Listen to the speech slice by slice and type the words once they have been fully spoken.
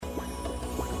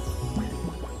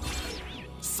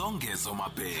Songezo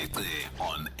Mapete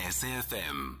on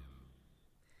SAFM.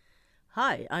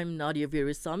 Hi, I'm Nadia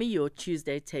Virasamy, your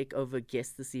Tuesday Takeover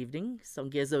guest this evening.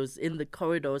 Songezo's in the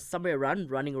corridor somewhere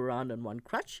running around on one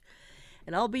crutch,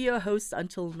 and I'll be your host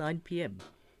until 9 p.m.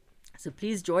 So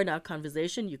please join our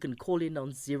conversation. You can call in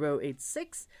on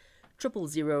 086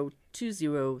 000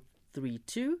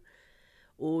 2032,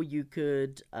 or you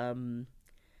could,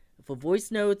 for voice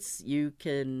notes, you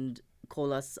can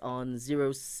call us on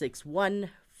 061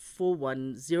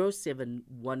 4107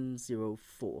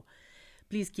 104.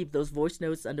 Please keep those voice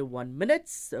notes under 1 minute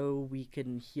so we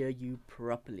can hear you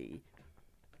properly.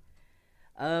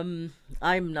 I'm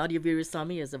Nadia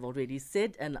Virasamy, as I've already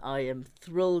said, and I am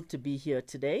thrilled to be here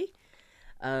today.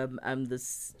 I'm the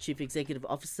Chief Executive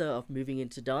Officer of Moving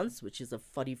Into Dance, which is a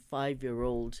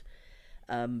 45-year-old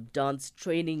dance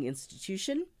training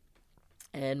institution.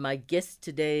 And my guests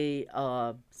today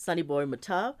are Sunnyboy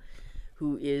Motau,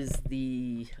 who is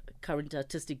the current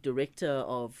artistic director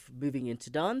of Moving Into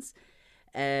Dance.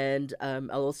 And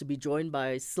I'll also be joined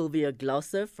by Sylvia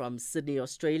from Sydney,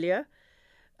 Australia,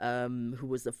 who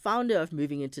was the founder of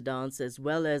Moving Into Dance, as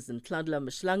well as Nhlanhla,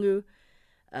 Mahlangu,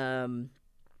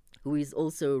 who is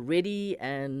also ready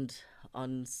and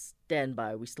on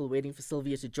standby. We're still waiting for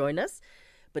Sylvia to join us.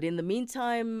 But in the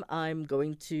meantime, I'm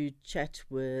going to chat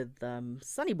with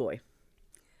Sunnyboy.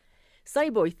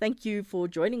 Sunnyboy, thank you for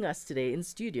joining us today in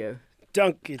studio.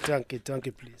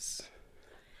 Danke, please.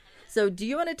 So do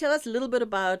you want to tell us a little bit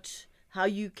about how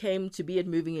you came to be at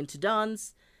Moving Into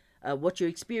Dance, what your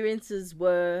experiences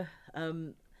were?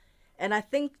 And I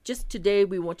think just today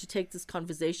we want to take this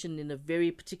conversation in a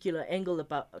very particular angle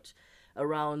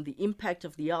around the impact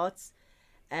of the arts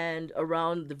and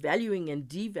around the valuing and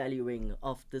devaluing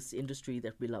of this industry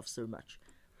that we love so much.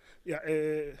 Yeah,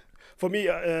 for me,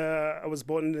 I was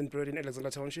born and bred in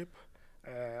Alexandra Township.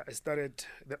 I studied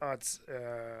the arts.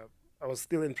 I was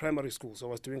still in primary school, so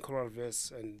I was doing choral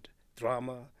verse and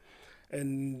drama.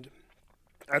 And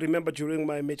I remember during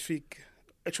my matric,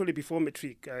 actually before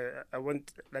matric, I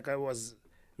was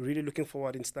really looking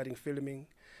forward in studying filming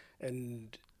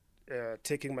and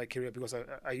taking my career, because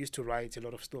I used to write a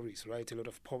lot of stories, write a lot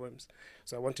of poems.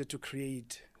 So I wanted to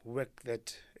create work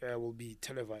that will be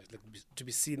televised, to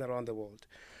be seen around the world.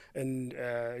 And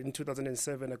in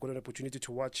 2007, I got an opportunity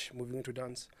to watch Moving Into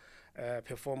Dance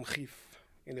perform Khif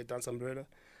in the dance umbrella.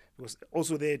 Because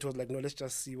also there it was like, no, let's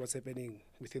just see what's happening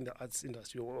within the arts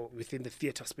industry or within the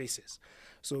theatre spaces.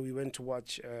 So we went to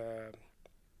watch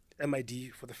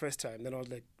MID for the first time. Then I was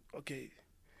like, okay,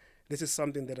 this is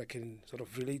something that I can sort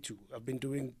of relate to. I've been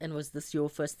doing... And was this your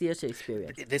first theatre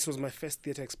experience? This was my first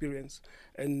theatre experience.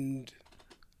 And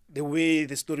the way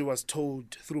the story was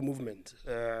told through movement,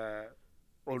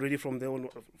 already from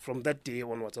that day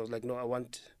onwards, I was like, no, I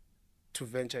want to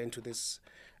venture into this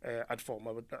art form.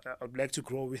 I would like to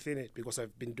grow within it, because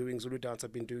I've been doing Zulu dance,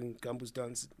 I've been doing Gambus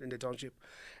dance in the township.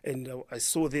 And I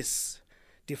saw this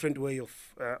different way of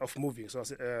moving. So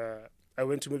I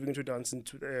went to Moving Into Dance in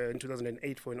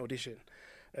 2008 for an audition,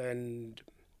 and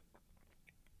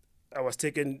I was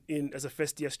taken in as a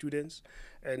first-year student,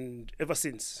 and ever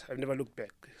since, I've never looked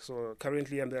back. So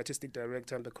currently, I'm the artistic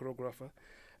director, I'm the choreographer,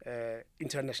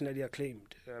 internationally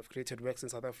acclaimed. I've created works in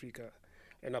South Africa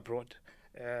and abroad.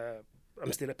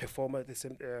 I'm still a performer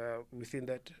within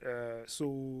that.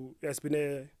 So it's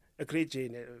been a great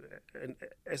journey, and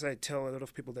as I tell a lot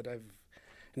of people, that I've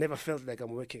never felt like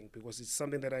I'm working, because it's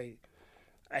something that I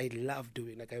love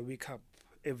doing. Like, I wake up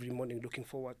every morning looking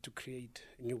forward to create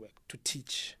new work, to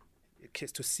teach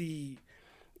kids, to see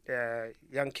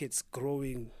young kids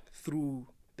growing through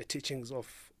the teachings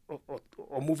of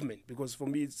movement. Because for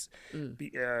me, it's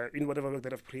in whatever work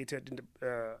that I've created,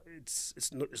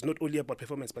 it's not only about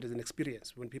performance, but it's an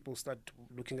experience. When people start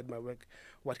looking at my work,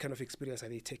 what kind of experience are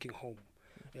they taking home?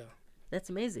 Yeah, that's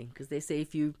amazing, because they say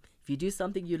if you do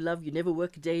something you love, you never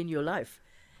work a day in your life.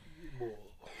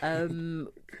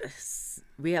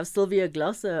 We have Sylvia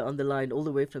on the line all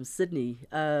the way from Sydney.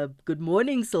 Good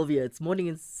morning, Sylvia. It's morning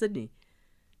in Sydney.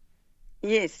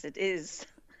 Yes, it is.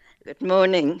 Good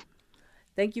morning.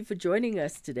 Thank you for joining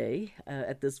us today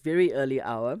at this very early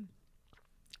hour.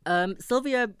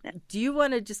 Sylvia, do you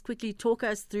want to just quickly talk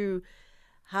us through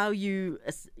how you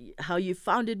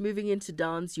founded Moving Into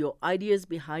Dance, your ideas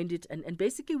behind it, and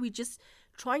basically we're just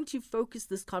trying to focus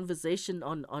this conversation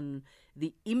on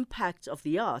the impact of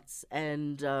the arts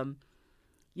and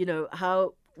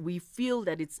how we feel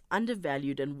that it's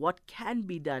undervalued and what can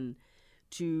be done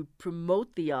to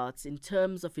promote the arts in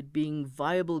terms of it being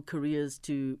viable careers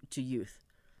to youth.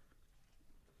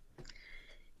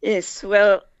 Yes,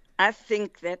 well, I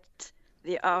think that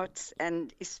the arts,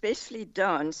 and especially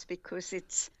dance, because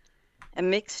it's a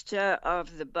mixture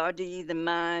of the body, the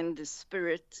mind, the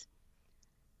spirit.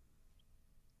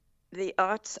 The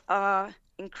arts are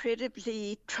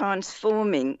incredibly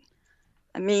transforming.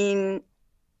 I mean,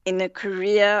 in a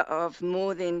career of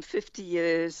more than 50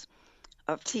 years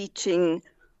of teaching,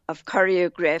 of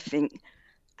choreographing,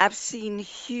 I've seen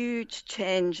huge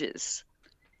changes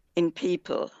in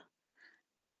people.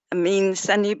 I mean,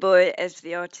 Sunnyboy, as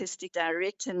the artistic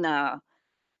director now,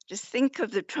 just think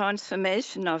of the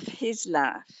transformation of his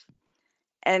life,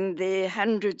 and there are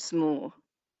hundreds more.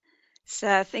 So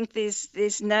I think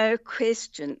there's no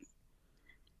question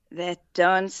that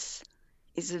dance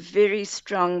is a very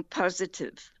strong,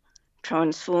 positive,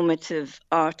 transformative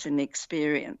art and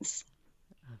experience.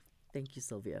 Thank you,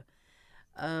 Sylvia.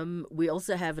 We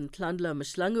also have Nhlanhla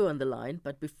Mahlangu on the line,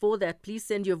 but before that, please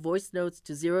send your voice notes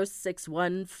to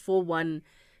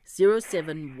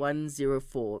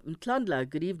 06141071104. Nhlanhla,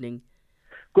 good evening.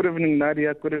 Good evening,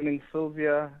 Nadia. Good evening,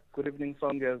 Sylvia. Good evening,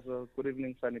 Sonia. Good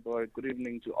evening, Sunnyboy. Good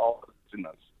evening to all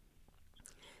listeners.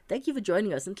 Thank you for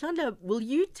joining us. Nhlanhla, will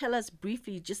you tell us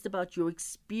briefly just about your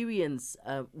experience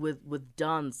with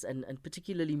dance and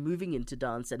particularly moving into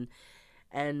dance?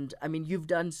 And I mean, you've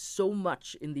done so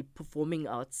much in the performing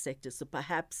arts sector, so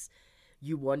perhaps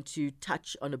you want to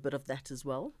touch on a bit of that as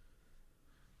well?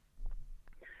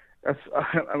 As,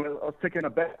 I was taken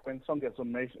aback when Sonia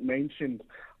mentioned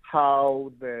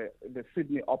how the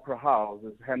Sydney Opera House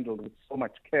is handled with so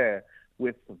much care,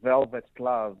 with velvet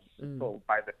gloves so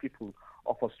by the people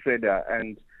of Australia.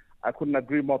 And I couldn't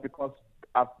agree more, because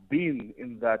I've been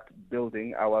in that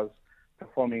building. I was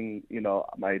performing,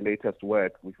 my latest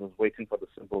work, which was Waiting for the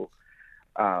Simple.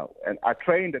 And I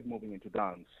trained at Moving into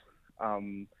Dance.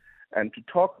 And to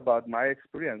talk about my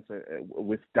experience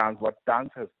with dance, what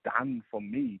dance has done for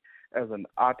me as an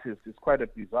artist is quite a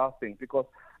bizarre thing, because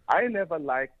I never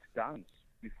liked dance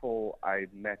before I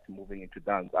met Moving into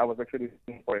Dance. I was actually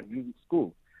looking for a music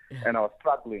school, and I was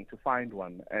struggling to find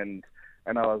one. And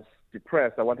I was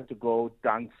depressed. I wanted to go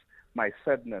dance my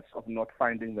sadness of not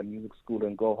finding the music school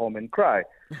and go home and cry.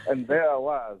 And there I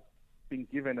was, being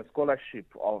given a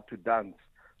scholarship to dance.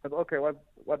 I thought, okay,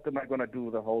 what am I going to do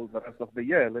the rest of the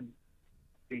year? Let me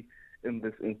be in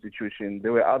this institution.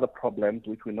 There were other problems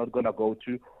which we're not going to go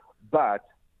to. But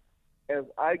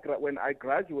when I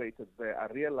graduated there, I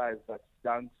realized that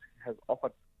dance has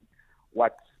offered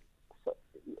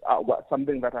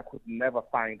something that I could never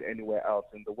find anywhere else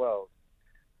in the world.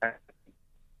 And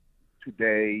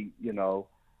today,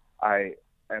 I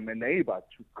am a neighbor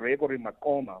to Gregory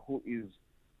Makoma, who is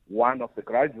one of the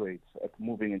graduates at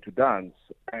Moving into Dance,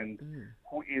 and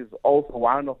who is also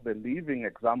one of the living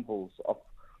examples of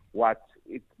what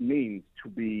it means to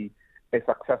be a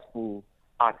successful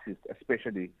artist,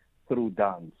 especially through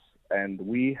dance. And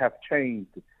we have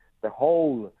changed the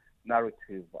whole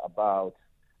narrative about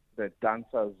the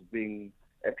dancers being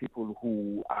people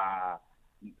who are,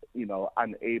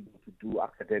 unable to do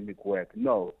academic work.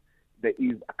 No, there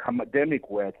is academic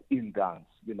work in dance.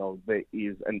 There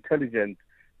is intelligent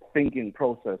thinking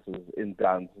processes in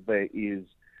dance. There is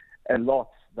a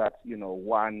lot that,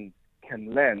 one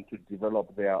can learn to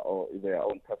develop their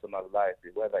own personal life,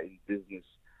 whether in business,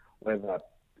 whether,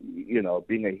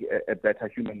 being a better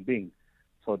human being.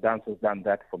 So dance has done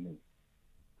that for me.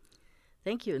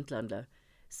 Thank you, Nhlanhla.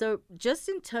 So just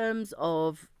in terms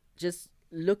of just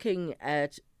looking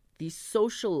at the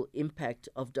social impact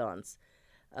of dance,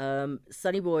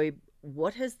 Sunnyboy,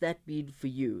 what has that been for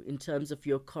you in terms of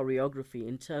your choreography,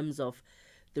 in terms of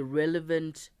the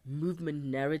relevant movement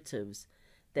narratives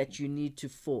that you need to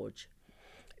forge?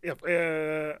 Yeah,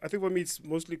 I think for me it's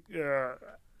mostly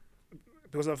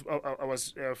because I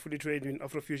was fully trained in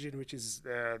Afrofusion, which is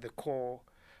the core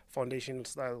foundation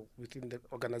style within the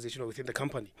organization or within the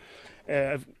company.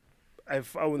 I've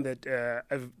found that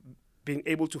I've been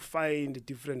able to find a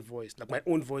different voice, like my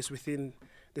own voice within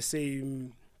the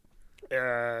same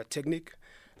technique.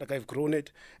 Like I've grown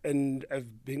it, and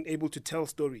I've been able to tell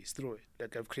stories through it.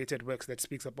 Like I've created works that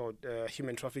speaks about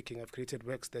human trafficking. I've created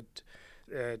works that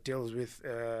deals with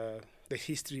the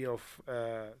history of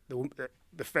the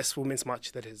first women's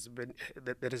march that has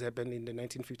happened in the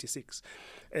 1956,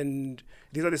 and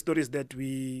these are the stories that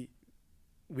we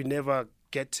never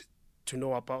get to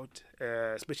know about,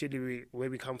 especially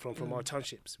where we come from our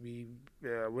townships.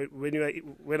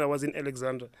 When I was in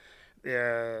Alexandra,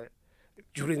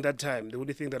 during that time, the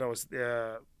only thing that I was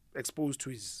exposed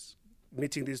to is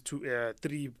meeting these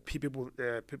three people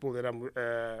that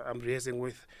I'm rehearsing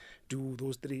with, do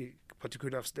those three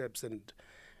particular steps and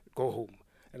go home.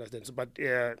 Understand? So, but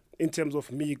in terms of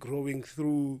me growing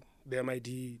through the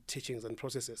MID teachings and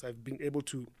processes, I've been able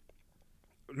to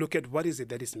look at what is it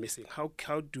that is missing. How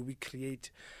do we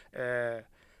create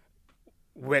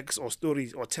works or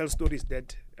stories or tell stories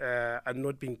that are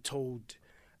not being told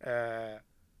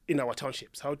in our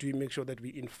townships? How do we make sure that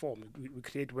we inform? We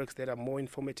create works that are more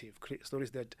informative, create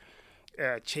stories that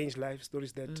change lives,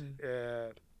 stories that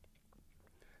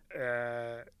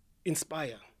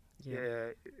inspire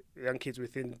young kids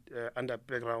within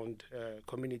underground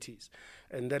communities.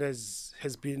 And that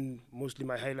has been mostly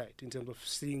my highlight in terms of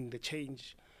seeing the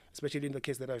change, especially in the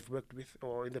case that I've worked with,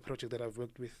 or in the project that I've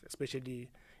worked with, especially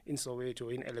in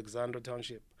Soweto, in Alexandra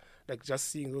Township. Like just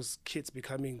seeing those kids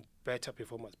becoming better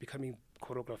performers, becoming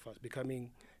choreographers,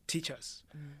 becoming teachers.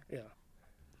 Yeah.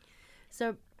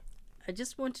 So I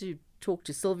just want to talk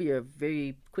to Sylvia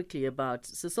very quickly about...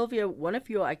 So Sylvia, one of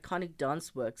your iconic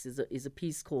dance works is a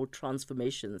piece called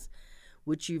Transformations,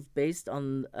 which you've based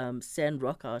on San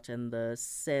rock art and the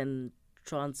San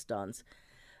trance dance.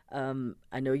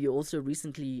 I know you also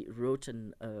recently wrote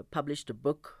and published a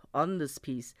book on this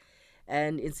piece.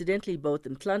 And incidentally, both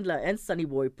Nhlanhla and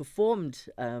Sunnyboy performed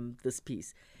this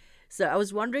piece. So I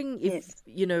was wondering if,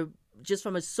 just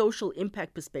from a social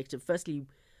impact perspective, firstly,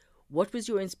 what was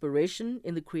your inspiration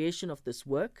in the creation of this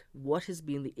work? What has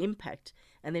been the impact?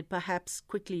 And then perhaps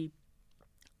quickly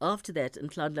after that,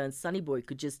 Nhlanhla and Sunnyboy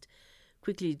could just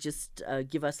quickly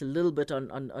give us a little bit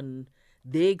on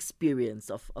their experience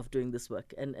of doing this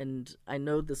work. And I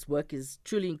know this work is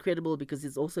truly incredible because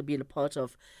it's also been a part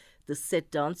of the set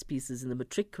dance pieces in the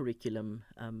matric curriculum,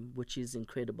 which is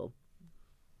incredible.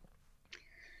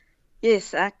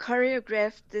 Yes, I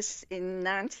choreographed this in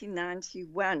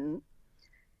 1991,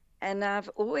 and I've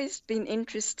always been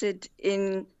interested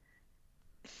in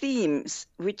themes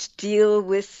which deal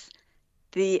with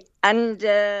the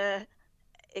underexposed,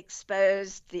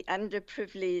 the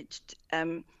underprivileged,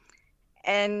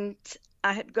 and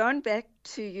I had gone back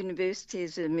to university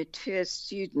as a Motau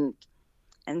student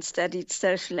and studied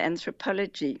social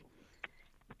anthropology.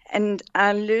 And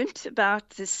I learnt about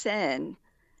the San.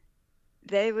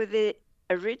 They were the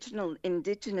original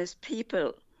indigenous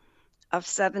people of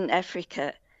Southern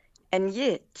Africa. And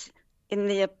yet, in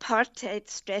the apartheid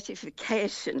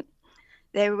stratification,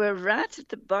 they were right at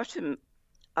the bottom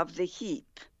of the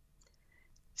heap.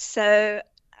 So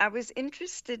I was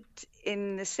interested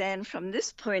in the San from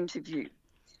this point of view.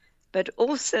 But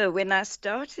also, when I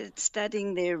started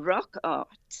studying their rock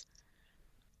art,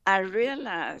 I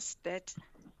realized that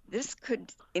this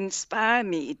could inspire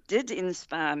me, it did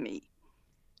inspire me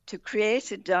to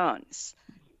create a dance.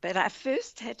 But I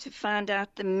first had to find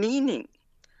out the meaning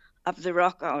of the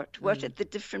rock art. What did the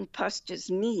different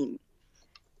postures mean?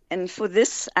 And for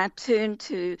this, I turned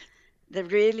to the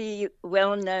really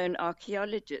well-known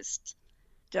archaeologist,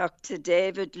 Dr.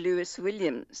 David Lewis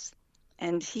Williams,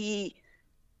 and he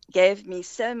gave me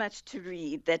so much to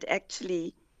read that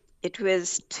actually it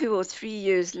was 2 or 3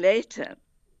 years later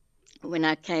when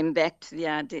I came back to the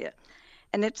idea.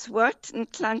 And it's what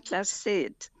Nhlanhla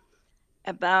said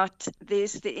about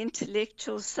there's the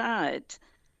intellectual side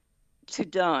to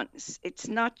dance. It's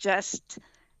not just,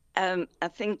 I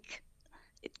think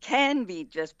it can be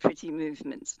just pretty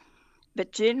movements,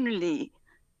 but generally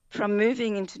from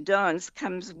moving into dance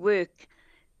comes work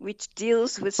which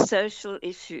deals with social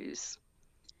issues.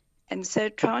 And so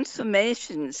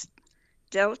Transformations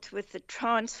dealt with the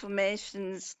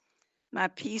transformations. My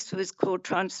piece was called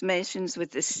Transformations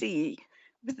with the C,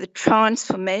 with the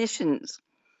transformations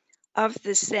of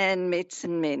the San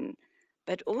medicine men,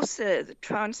 but also the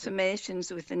transformations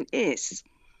with an S,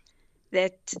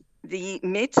 that the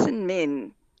medicine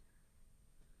men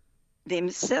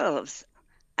themselves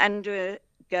underwent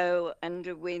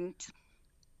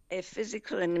a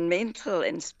physical and mental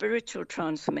and spiritual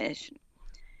transformation.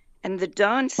 And the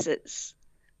dancers,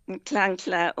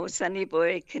 Nhlanhla or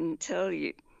Sunnyboy can tell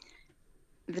you,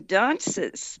 the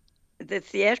dancers, the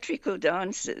theatrical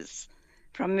dancers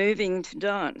from moving to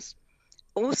dance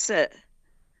also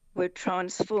were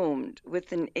transformed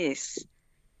with an S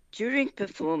during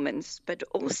performance, but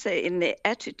also in their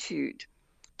attitude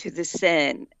to the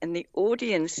San. And the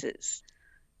audiences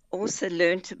also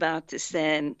learnt about the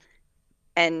San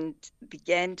and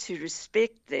began to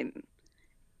respect them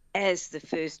as the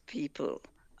first people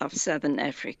of Southern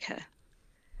Africa.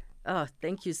 Oh,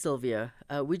 thank you, Sylvia.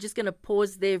 We're just going to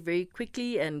pause there very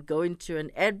quickly and go into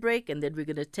an ad break, and then we're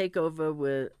going to take over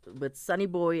with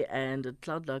Sunnyboy and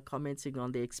Nhlanhla commenting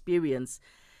on their experience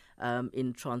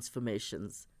in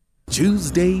Transformations.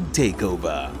 Tuesday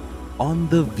Takeover on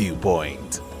The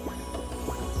Viewpoint.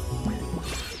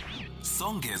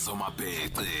 Songezo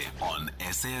Mapete on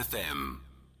SAFM.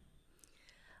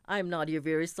 I'm Nadia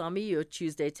Veerasamy, your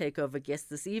Tuesday Takeover guest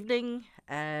this evening,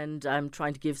 and I'm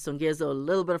trying to give Songezo a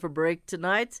little bit of a break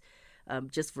tonight,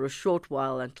 just for a short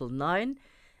while until 9.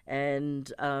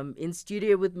 And in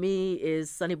studio with me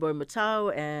is Sunnyboy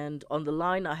Motau, and on the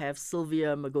line I have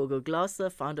Sylvia Magogo-Glaser,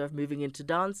 founder of Moving Into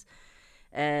Dance,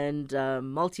 and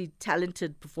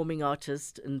multi-talented performing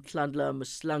artist Nhlanhla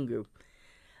Mahlangu.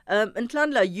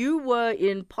 Nhlanhla, you were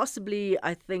in possibly,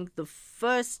 I think, the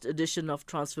first edition of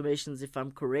Transformations, if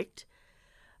I'm correct.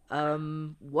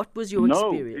 What was your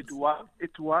experience? No,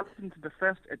 it wasn't the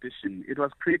first edition. It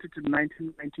was created in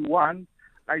 1991.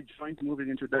 I joined Moving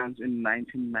Into Dance in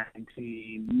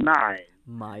 1999.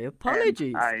 My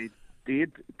apologies. And I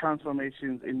did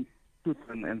Transformations in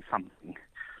 2000 and something.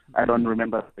 I don't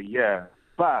remember the year.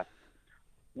 But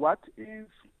what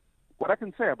I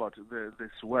can say about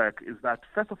this work is that,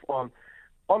 first of all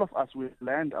of us will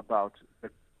learn about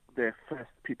the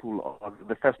first people or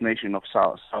the first nation of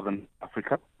Southern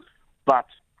Africa, but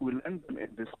we learn them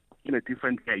in a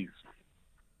different gaze,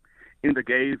 in the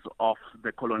gaze of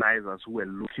the colonizers who were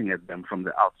looking at them from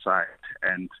the outside.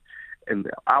 And in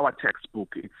our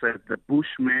textbook, it says the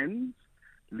Bushmen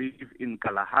live in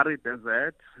Kalahari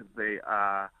Desert. They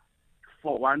are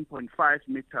 1.5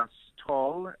 meters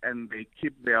tall, and they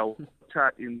keep their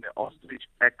water in the ostrich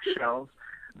eggshells.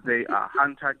 They are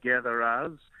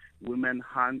hunter-gatherers. Women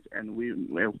hunt and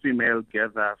female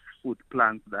gather food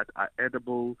plants that are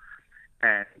edible,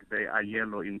 and they are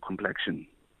yellow in complexion.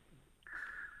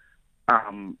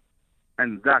 And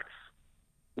that's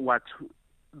what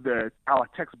our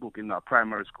textbook in our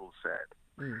primary school said.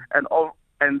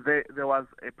 And there was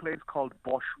a place called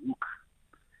Boschhoek,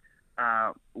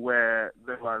 where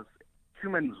there was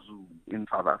human zoo in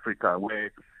South Africa,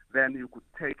 where then you could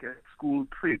take a school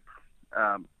trip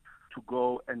to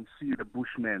go and see the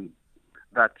Bushmen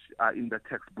that are in the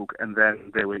textbook, and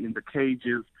then they were in the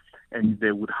cages, and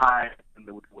they would hide and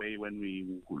they would wait when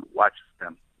we would watch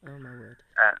them. Oh my word!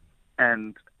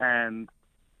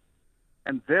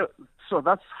 So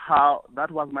that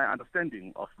was my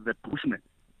understanding of the Bushmen,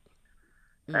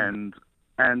 and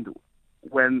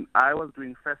when I was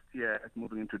doing first year at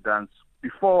Moving Into Dance,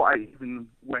 before I even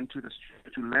went to the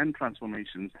studio to learn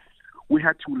Transformations, we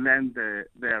had to learn the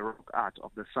rock art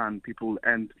of the San people,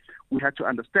 and we had to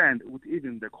understand with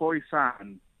even the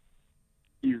Khoisan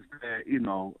is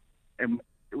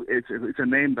it's a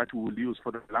name that we will use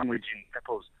for the languaging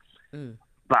purpose.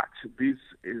 But this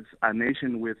is a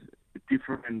nation with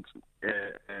different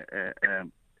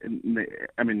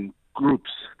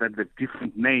groups that the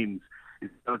different names.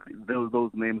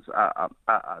 Those names are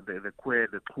the Kwe,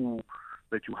 the Kru,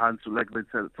 that you have to, like,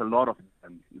 there's a lot of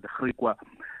them, the Griqua,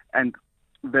 and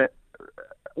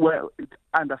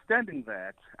understanding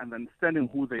that and understanding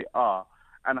who they are,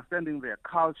 understanding their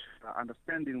culture,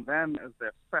 understanding them as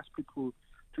the first people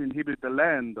to inhabit the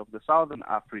land of the Southern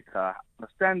Africa,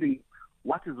 understanding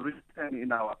what is written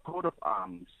in our coat of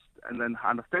arms, and then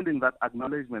understanding that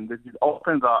acknowledgement, that it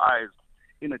opens our eyes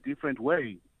in a different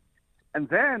way, and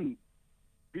then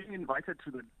being invited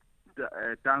to the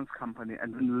dance company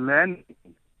and then learning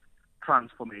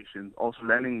Transformations, also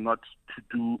learning not to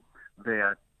do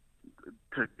their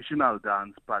traditional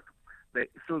dance, but the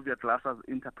Sylvia Glaser's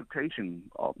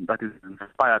interpretation of that is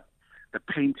inspired the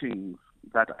paintings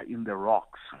that are in the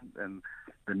rocks and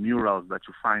the murals that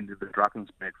you find in the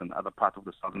Drakensbergs and other parts of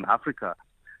the Southern Africa,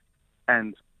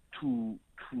 and to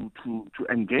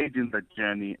engage in the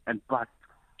journey.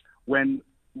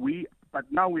 But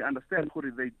now we understand what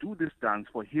they do this dance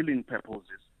for healing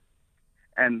purposes,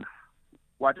 and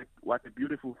what a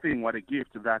beautiful thing, what a gift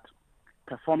that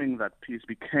performing that piece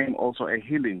became also a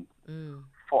healing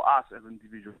for us as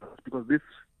individuals, because this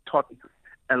taught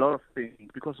a lot of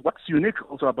things. Because what's unique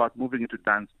also about Moving Into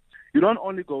Dance, you don't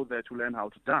only go there to learn how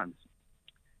to dance.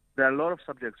 There are a lot of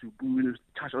subjects we will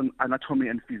touch on anatomy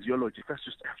and physiology. First,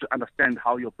 you have to understand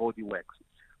how your body works.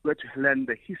 We have to learn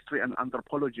the history and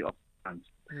anthropology of dance.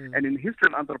 And in history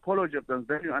and anthropology of dance,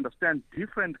 then you understand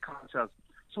different cultures.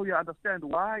 So you understand,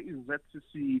 why is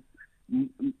ZCC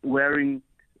wearing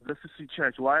the ZCC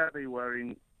Church? Why are they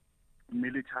wearing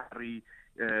military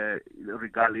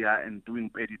regalia and doing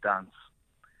belly dance?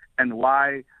 And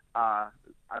why are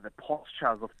the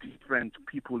postures of different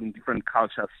people in different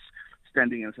cultures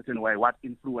standing in a certain way? What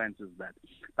influences that?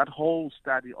 That whole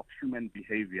study of human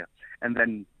behavior, and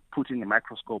then putting a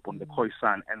microscope on the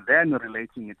Khoisan and then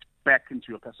relating it back into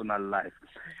your personal life.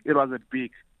 It was a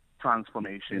big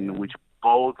transformation, which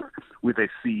both with the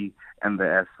sea and the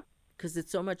earth. Because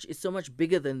it's so much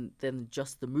bigger than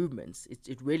just the movements.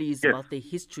 It really is about the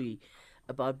history,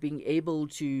 about being able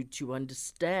to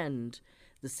understand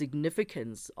the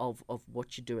significance of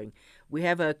what you're doing. We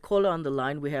have a caller on the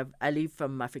line. We have Ali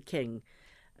from Mafeking.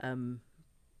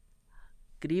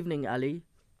 Good evening, Ali.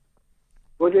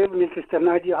 Good evening, Sister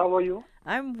Nadia. How are you?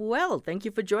 I'm well. Thank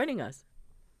you for joining us.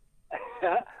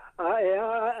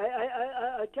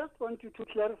 I just want you to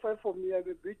clarify for me. I'm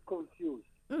a bit confused.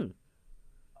 Can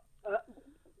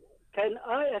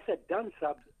I, as a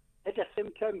dancer, at the same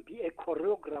time be a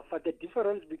choreographer? The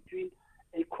difference between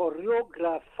a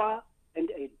choreographer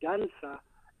and a dancer,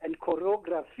 and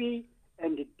choreography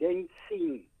and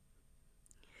dancing.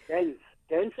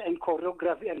 Dance and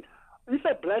choreography. And if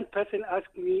a blind person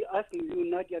asking you,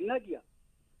 Nadia,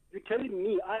 you're telling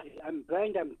me I'm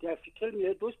blind, I'm deaf. You tell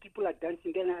me those people are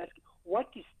dancing. Then I ask, what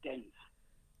is dance?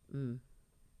 And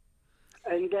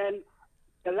then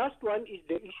the last one is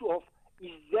the issue of,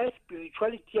 is there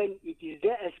spirituality and is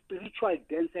there a spiritual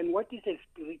dance? And what is a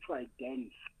spiritual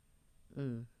dance?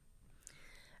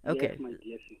 Okay. Yes, my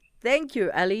dear sister. Thank you,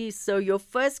 Ali. So your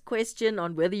first question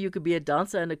on whether you could be a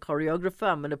dancer and a choreographer,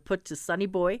 I'm going to put to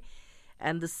Sunnyboy.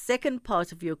 And the second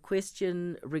part of your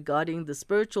question regarding the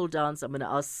spiritual dance, I'm going to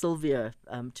ask Sylvia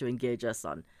to engage us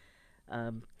on.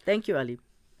 Thank you, Ali.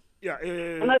 Yeah.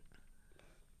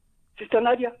 Sister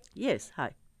Nadia? Yes,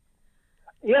 hi.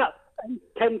 Yeah.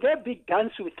 Can there be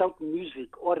dance without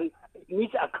music, or it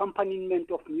needs accompaniment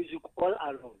of music all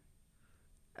along?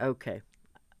 Okay.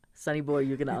 Sunnyboy,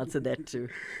 you're going to answer that too.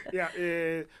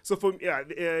 So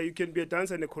you can be a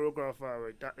dancer and a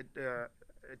choreographer, a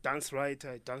dance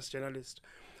writer, a dance journalist,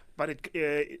 but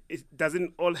it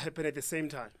doesn't all happen at the same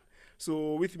time.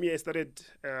 So with me, I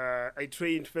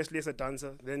trained firstly as a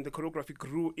dancer, then the choreography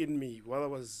grew in me while I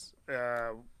was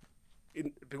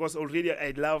because already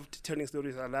I loved telling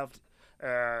stories. I loved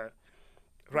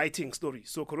writing stories.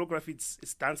 So choreography,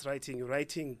 it's dance writing. You're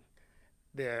writing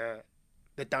the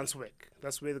dance work.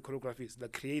 That's where the choreography is,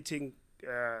 like creating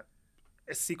a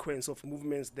sequence of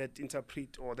movements that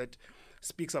interpret or that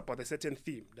speaks about a certain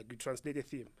theme, like you translate a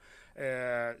theme.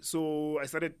 So I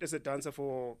started as a dancer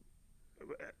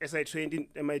as I trained in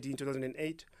MID in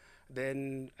 2008.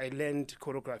 Then I learned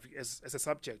choreography as a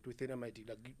subject within MID.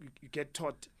 Like you get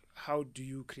taught how do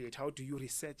you create, how do you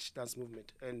research dance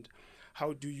movement, and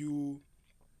how do you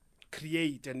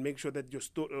create and make sure that your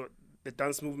the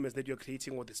dance movements that you're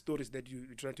creating or the stories that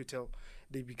you're trying to tell,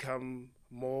 they become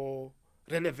more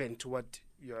relevant to what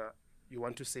you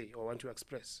want to say or want to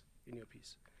express in your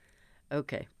piece.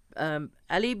 Okay.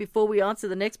 Ali, before we answer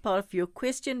the next part of your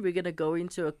question, we're going to go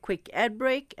into a quick ad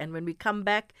break. And when we come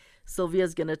back,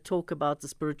 Sylvia's going to talk about the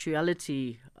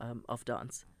spirituality of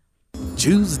dance.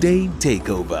 Tuesday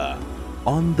Takeover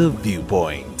on The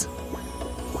Viewpoint.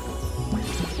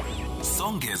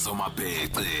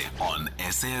 On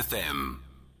SAFM.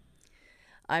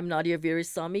 I'm Nadia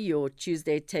Veerasamy, your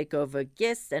Tuesday Takeover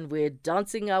guest, and we're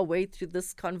dancing our way through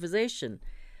this conversation.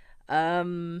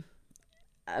 Before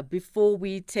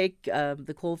we take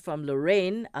the call from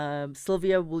Lorraine,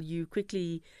 Sylvia, will you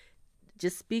quickly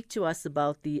just speak to us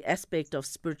about the aspect of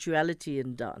spirituality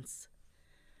in dance?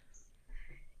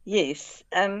 Yes.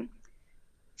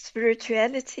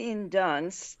 Spirituality in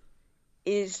dance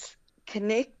is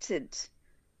connected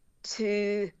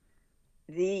to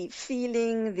the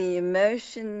feeling, the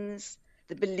emotions,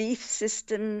 the belief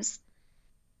systems.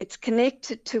 It's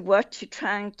connected to what you're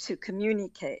trying to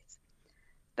communicate.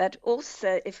 But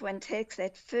also, if one takes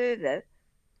that further,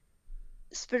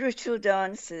 spiritual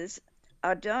dances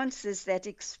are dances that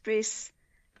express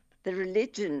the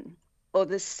religion or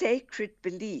the sacred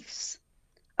beliefs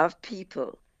of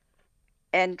people.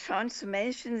 And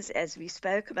transformations, as we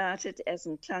spoke about it, as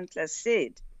Nhlanhla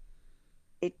said,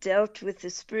 it dealt with the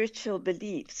spiritual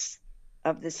beliefs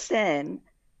of the San,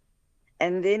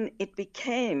 and then it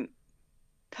became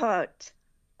part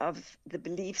of the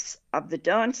beliefs of the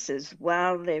dancers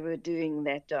while they were doing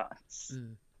that dance.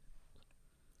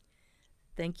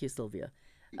 Thank you, Sylvia.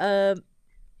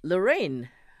 Lorraine,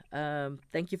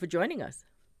 thank you for joining us.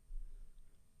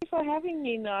 Thank you for having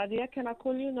me, Nadia. Can I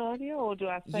call you Nadia, or do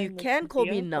I say You can call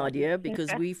me Nadia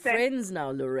because we're friends now,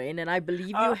 Lorraine, and I believe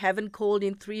you haven't called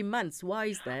in 3 months. Why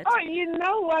is that? Oh, you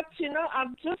know what?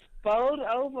 I'm just bowled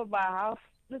over by how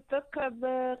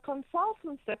the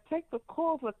consultants that take the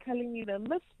calls are telling me they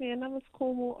miss me and I must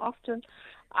call more often.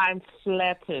 I'm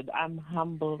flattered. I'm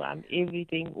humbled. I'm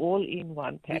everything all in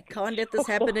one package. We can't let this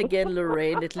happen again,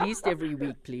 Lorraine, at least every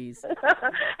week, please.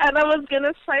 And I was going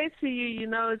to say to you,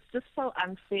 it's just so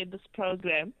unfair, this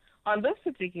program on this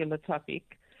particular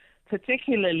topic,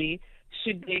 particularly,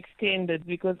 should be extended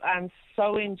because I'm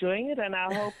so enjoying it and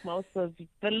I hope most of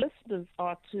the listeners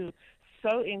are too.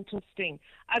 So interesting.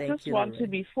 I Thank just you, want Lorraine.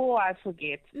 to, before I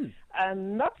forget,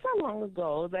 not so long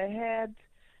ago, they had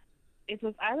it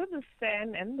was either the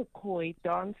San and the Khoi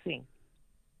dancing.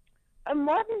 A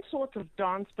modern sort of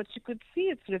dance, but you could see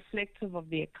it's reflective of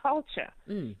their culture,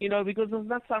 because it's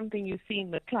not something you see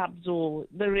in the clubs or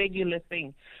the regular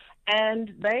thing.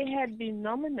 And they had been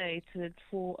nominated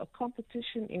for a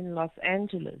competition in Los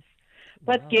Angeles.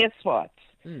 But guess what?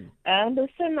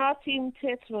 Mr. Natim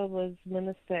Tetwa was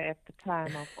minister at the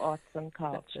time of arts and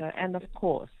culture, and of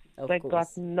course, they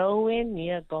got nowhere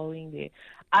near going there.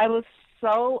 I was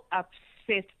so upset.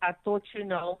 I thought,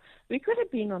 we could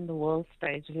have been on the world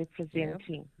stage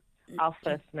representing our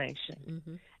First Nation.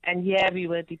 And we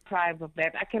were deprived of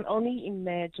that. I can only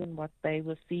imagine what they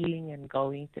were feeling and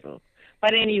going through.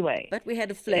 But anyway. But we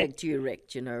had a flag to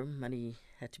erect, money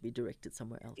had to be directed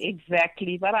somewhere else.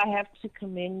 Exactly. But I have to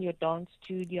commend your dance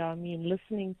studio. I mean,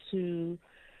 listening to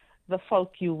the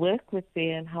folk you work with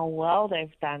there and how well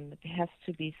they've done, it has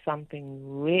to be something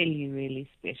really, really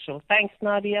special. Thanks,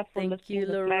 Nadia, for lifting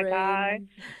the flag high.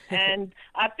 And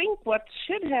I think what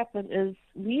should happen is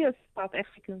we as South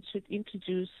Africans should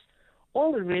introduce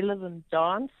all the relevant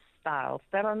dance styles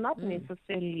that are not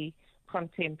necessarily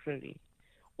contemporary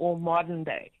or modern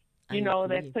day,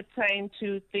 that pertain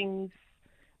to things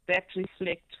that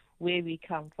reflect where we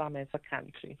come from as a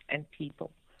country and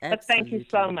people. Absolutely. But thank you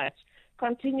so much.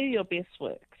 Continue your best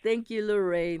work. Thank you,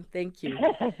 Lorraine. Thank you.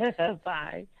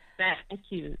 Bye.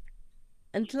 Thank you.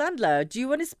 And Nhlanhla, do you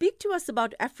want to speak to us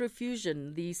about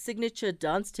Afrofusion, the signature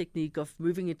dance technique of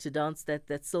moving into dance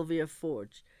that Sylvia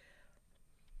forged?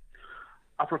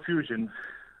 Afrofusion,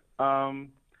 a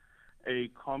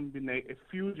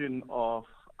fusion of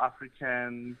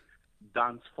African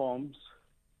dance forms,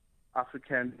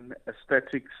 African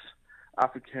aesthetics,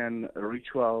 African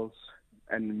rituals,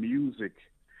 and music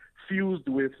fused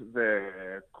with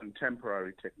the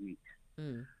contemporary technique.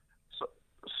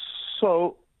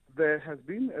 So there has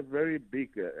been a very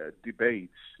big debate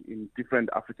in different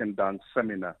African dance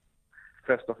seminars,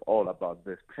 first of all, about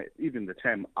this, even the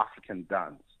term African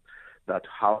dance, that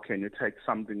how can you take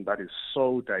something that is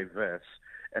so diverse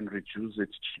and reduce it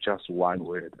to just one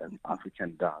word, an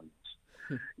African dance.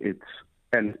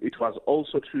 It was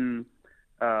also to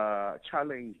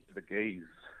challenge the gaze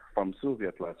from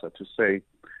Sylvia to say,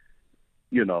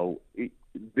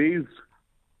 these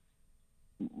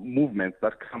movements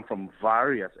that come from a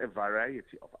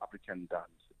variety of African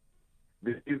dances,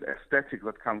 these aesthetics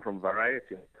that come from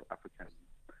variety of African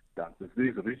dances,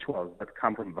 these rituals that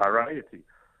come from variety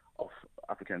of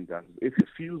African dances, if you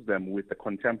fuse them with the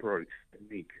contemporary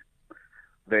technique,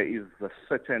 there is a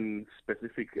certain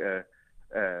specific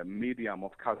medium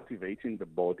of cultivating the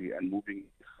body and moving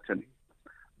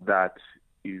that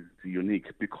is unique.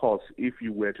 Because if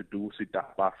you were to do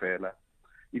Sitapa Fela,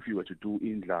 if you were to do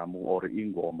Indlamu or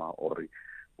Ingoma or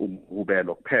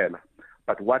Ubelo Pela,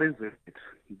 but what is it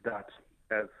that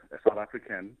as a South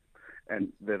African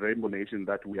and the Rainbow Nation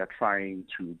that we are trying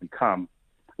to become,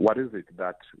 what is it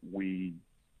that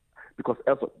because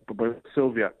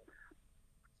Sylvia,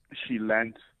 she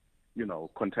learned,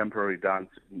 contemporary dance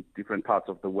in different parts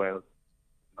of the world,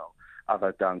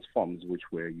 other dance forms which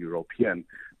were European.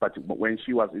 But when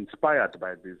she was inspired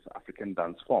by these African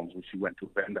dance forms, which she went to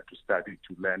Venda to study,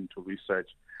 to learn, to research,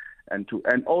 and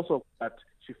also that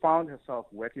she found herself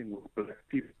working with Black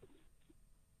people,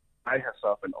 by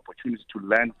herself an opportunity to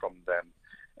learn from them,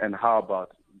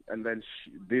 and then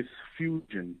this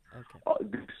fusion,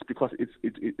 because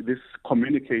this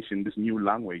communication, this new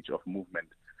language of movement,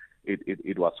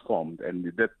 it was formed, and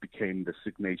that became the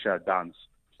signature dance,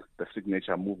 the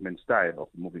signature movement style of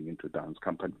moving into dance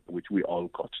company, which we all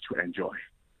got to enjoy.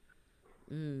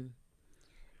 And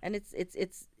it's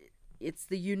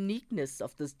the uniqueness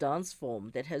of this dance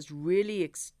form that has really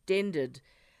extended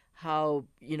how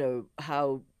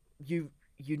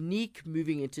unique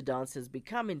moving into dance has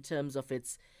become in terms of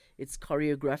its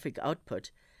choreographic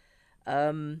output.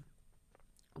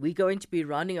 We're going to be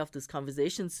rounding off this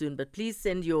conversation soon, but please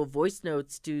send your voice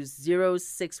notes to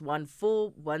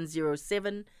 0614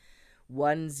 107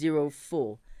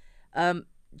 104.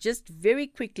 Just very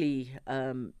quickly,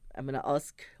 I'm going to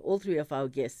ask all three of our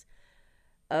guests,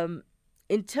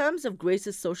 in terms of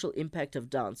greatest social impact of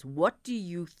dance, what do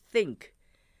you think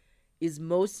is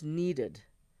most needed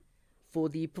for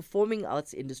the performing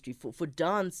arts industry, for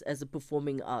dance as a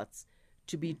performing arts,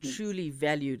 to be truly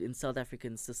valued in South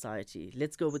African society?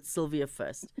 Let's go with Sylvia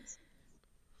first.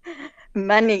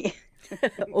 Money.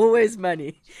 Always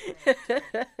money.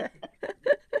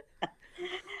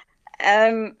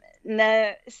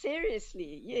 No,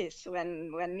 seriously, yes,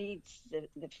 one needs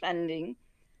the funding,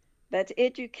 but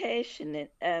education,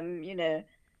 there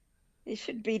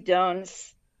should be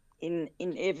dance in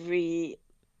every,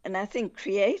 and I think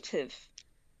creative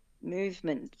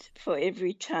movement for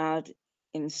every child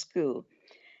in school.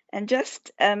 And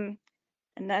just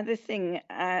another thing,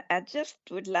 I just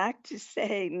would like to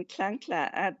say,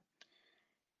 Nhlanhla,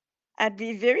 I'd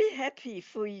be very happy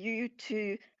for you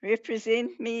to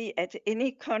represent me at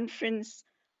any conference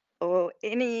or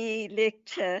any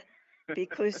lecture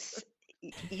because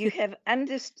you have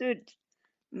understood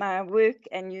my work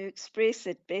and you express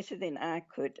it better than I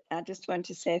could. I just want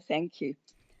to say thank you.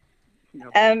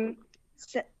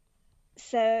 So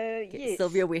Okay, yes.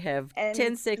 Sylvia, we have And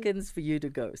 10 seconds for you to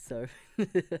go. So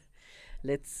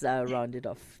let's round it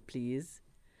off, please.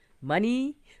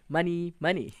 Money, money,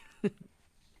 money.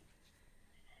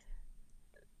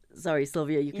 Sorry,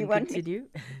 Sylvia, you can continue.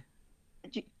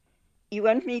 You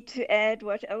want me to add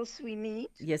what else we need?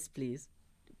 Yes, please.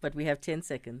 But we have 10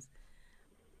 seconds.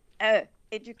 Oh,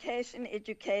 education,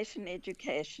 education,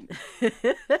 education.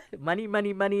 Money,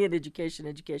 money, money, and education,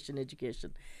 education,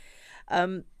 education.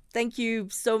 Thank you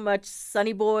so much,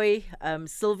 Sunnyboy,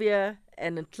 Sylvia,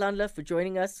 and Nhlanhla for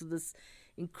joining us for this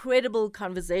incredible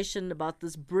conversation about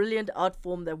this brilliant art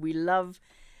form that we love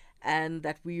and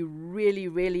that we really,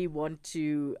 really want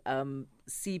to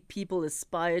see people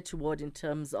aspire toward in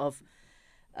terms of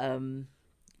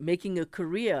making a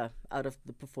career out of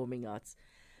the performing arts.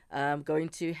 I'm going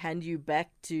to hand you back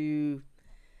to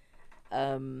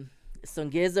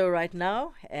Songezo right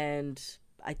now, and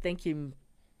I thank him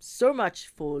so much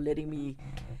for letting me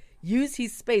use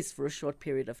his space for a short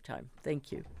period of time.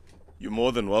 Thank you. You're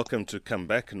more than welcome to come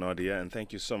back, Nadia, and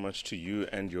thank you so much to you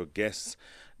and your guests.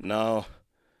 Now,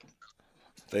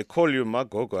 they call you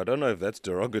Magogo. I don't know if that's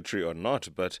derogatory or not,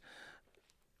 but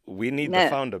we need the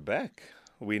founder back.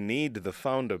 We need the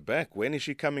founder back. When is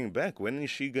she coming back? When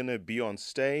is she going to be on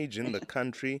stage in the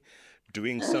country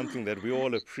doing something that we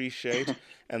all appreciate,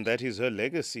 and that is her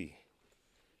legacy?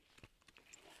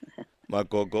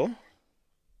 Magogo?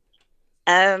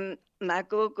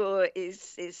 Magogo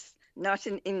is not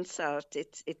an insult.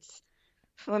 It's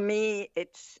for me.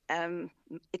 It's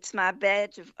my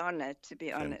badge of honor, to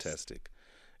be honest. Fantastic.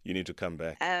 You need to come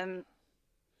back.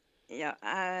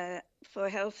 For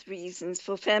health reasons,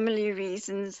 for family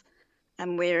reasons,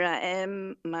 I'm where I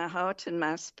am. My heart and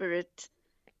my spirit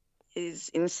is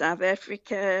in South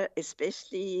Africa,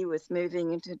 especially with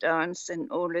moving into dance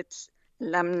and all its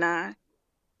alumni.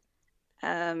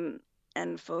 And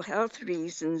for health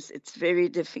reasons, it's very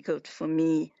difficult for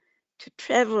me to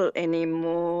travel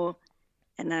anymore.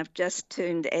 And I've just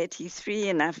turned 83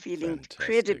 and I feel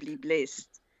incredibly blessed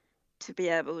to be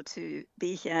able to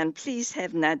be here. And please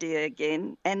have Nadia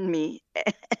again and me.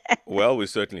 Well, we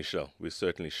certainly shall. We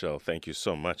certainly shall. Thank you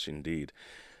so much indeed.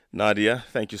 Nadia,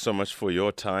 thank you so much for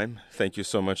your time. Thank you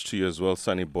so much to you as well,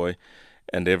 Sunnyboy,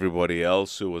 and everybody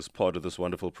else who was part of this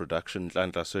wonderful production.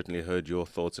 Nhlanhla, certainly heard your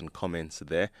thoughts and comments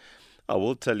there. I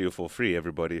will tell you for free,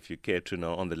 everybody, if you care to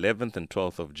know, on the 11th and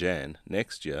 12th of Jan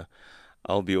next year,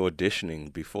 I'll be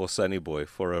auditioning before Sunnyboy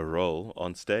for a role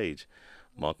on stage.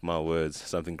 Mark my words,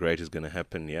 something great is going to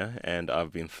happen, yeah? And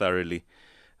I've been thoroughly,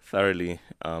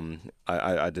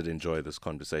 I did enjoy this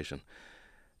conversation.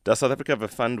 Does South Africa have a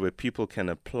fund where people can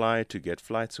apply to get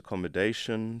flights,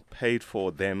 accommodation, paid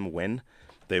for them when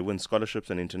they win scholarships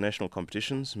and international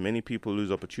competitions? Many people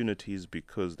lose opportunities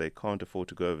because they can't afford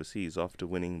to go overseas after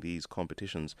winning these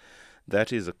competitions.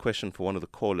 That is a question for one of the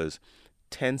callers.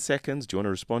 10 seconds. Do you want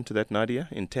to respond to that, Nadia,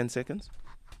 in 10 seconds?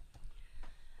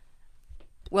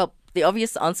 Well, the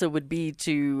obvious answer would be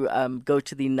to go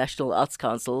to the National Arts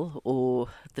Council or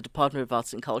the Department of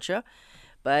Arts and Culture.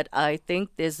 But I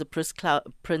think there's the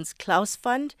Prince Claus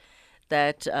Fund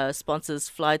that sponsors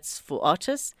flights for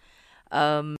artists.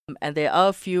 And there are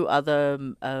a few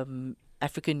other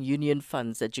African Union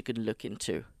funds that you can look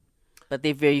into. But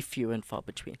they're very few and far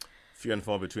between. Few and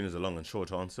far between is a long and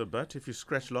short answer. But if you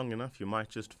scratch long enough, you might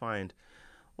just find.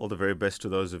 All the very best to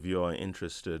those of you who are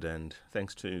interested, and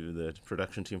thanks to the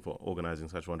production team for organizing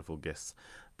such wonderful guests.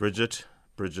 Bridget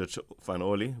Van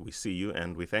Orley, we see you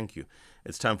and we thank you.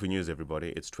 It's time for news, everybody.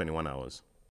 It's 21 hours.